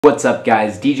What's up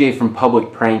guys, DJ from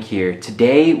Public Prank here.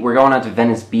 Today we're going out to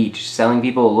Venice Beach selling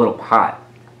people a little pot.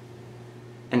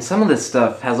 And some of this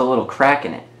stuff has a little crack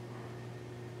in it.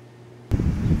 You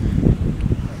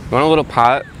want a little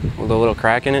pot with a little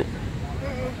crack in it?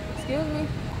 Excuse me?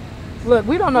 Look,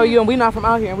 we don't know you and we not from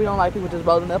out here and we don't like people just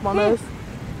rolling up on us.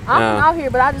 I'm from out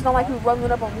here, but I just don't like people rolling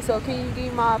up on me, so can you give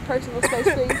me my personal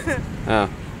space, please? Oh.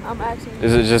 I'm actually...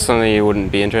 Is it just something you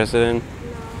wouldn't be interested in?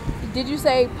 Did you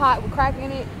say pot with crack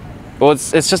in it? Well,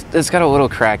 it's got a little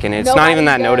crack in it. It's not even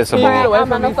that noticeable. I'm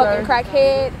not no fucking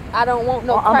crackhead. I don't want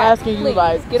no crack. I'm asking you,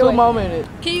 like, get 2 more minutes.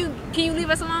 Can you leave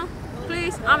us alone,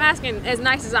 please? I'm asking as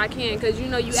nice as I can, because you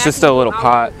know you. It's just a little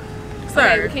pot.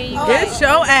 Sir, can you get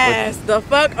your ass the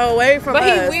fuck away from us.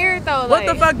 But he's weird though. What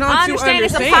the fuck don't I you understand?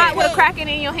 It's a pot with a crack in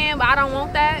your hand, but I don't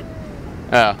want that.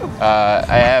 Oh,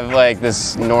 I have like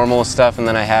this normal stuff, and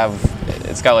then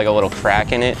it's got like a little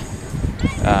crack in it.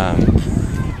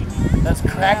 That's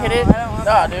crack in it?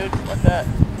 Nah, dude. What's that?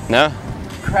 No?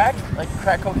 Crack? Like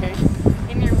crack cocaine?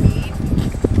 In your weed?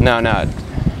 No.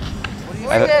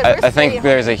 I think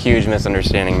there's a huge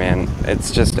misunderstanding, man. It's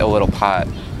just a little pot.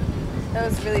 That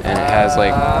was really And funny. it has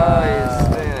like...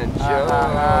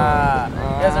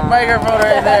 There's a microphone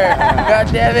right there. God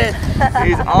damn it.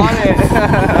 He's on it.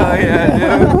 Oh yeah,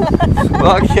 dude.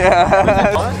 Fuck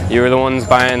yeah. You were the ones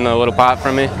buying the little pot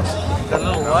from me? The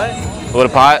little what? A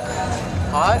little pot?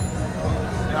 Pot?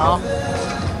 No.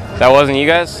 That wasn't you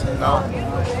guys? No.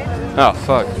 Oh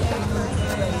fuck.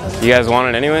 You guys want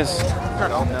it anyways?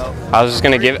 No. I was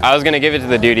gonna give it to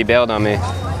the dude. He bailed on me.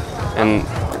 And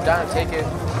We're down to take it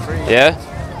for free. yeah?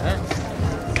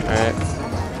 Alright.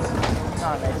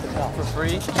 For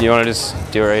free? You wanna just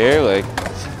do it right here? Like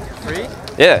Free?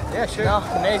 yeah. Yeah, sure. No.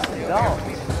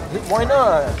 Why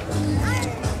not?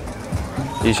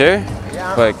 You sure?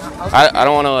 Yeah. Like I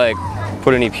don't wanna like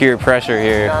put any peer pressure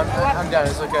here. No, I'm down.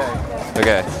 It's okay.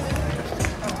 Okay.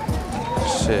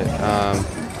 Shit.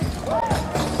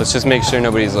 Let's just make sure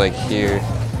nobody's like here.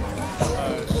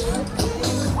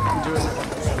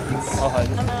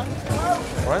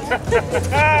 What?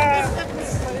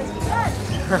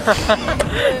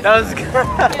 That was good.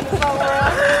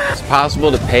 It's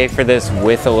possible to pay for this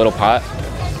with a little pot?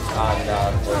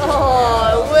 Oh,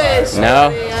 I wish. No?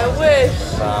 Honey, I wish.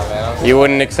 Nah, man. You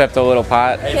wouldn't accept a little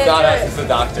pot? It's not us, it's the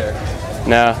doctor.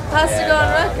 No. Has to go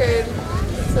on record.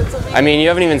 So it's a I mean, you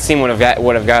haven't even seen what I've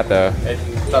got though. It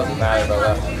doesn't matter,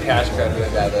 bro. Cash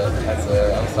credit, that's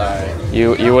it. I'm sorry.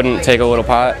 You wouldn't take a little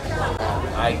pot?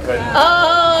 I couldn't.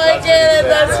 Oh, I get it.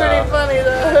 That's bro. pretty funny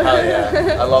though. Hell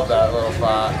yeah. I love that little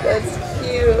pot. That's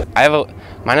cute.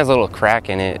 Mine has a little crack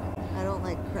in it. I don't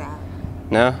like crap.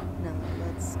 No? No,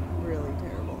 that's really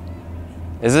terrible.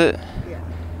 Is it? Yeah,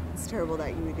 it's terrible that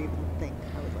you would even think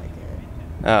I would like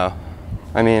it. Oh.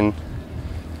 I mean,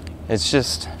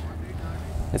 it's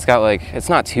got like, it's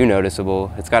not too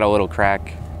noticeable. It's got a little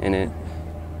crack in it,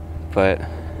 but.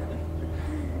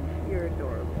 You're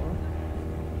adorable.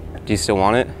 Do you still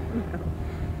want it?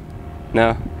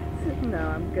 No? No,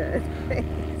 I'm good.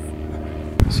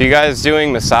 Thanks. So you guys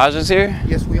doing massages here?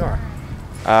 Yes, we are.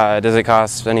 Does it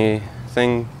cost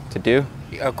anything to do?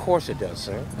 Of course it does,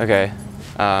 sir. Okay.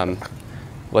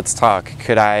 Let's talk.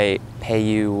 Could I pay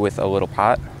you with a little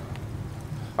pot?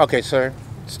 Okay, sir.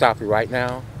 Stop you right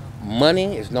now.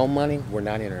 Money is no money. We're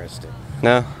not interested.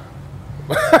 No?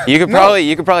 You could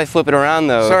probably flip it around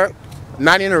though. Sir,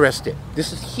 not interested.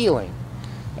 This is healing.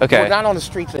 Okay. We're not on the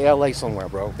streets of LA somewhere,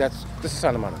 bro. This is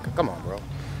Santa Monica. Come on, bro.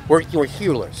 We're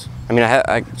healers. I mean,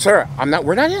 Sir,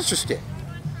 we're not interested.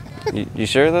 you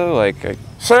sure though? Like,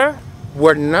 Sir,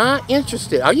 we're not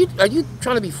interested. Are you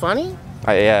trying to be funny?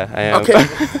 yeah, I am. Okay.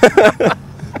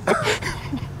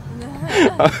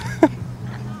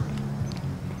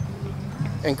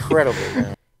 Incredible,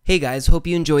 man. Hey guys, hope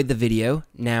you enjoyed the video.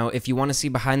 Now, if you want to see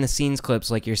behind the scenes clips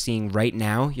like you're seeing right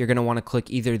now, you're going to want to click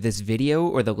either this video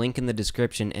or the link in the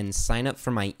description and sign up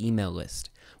for my email list.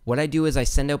 What I do is I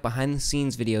send out behind the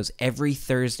scenes videos every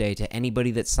Thursday to anybody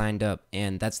that's signed up,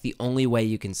 and that's the only way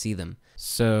you can see them.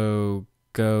 So,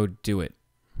 go do it.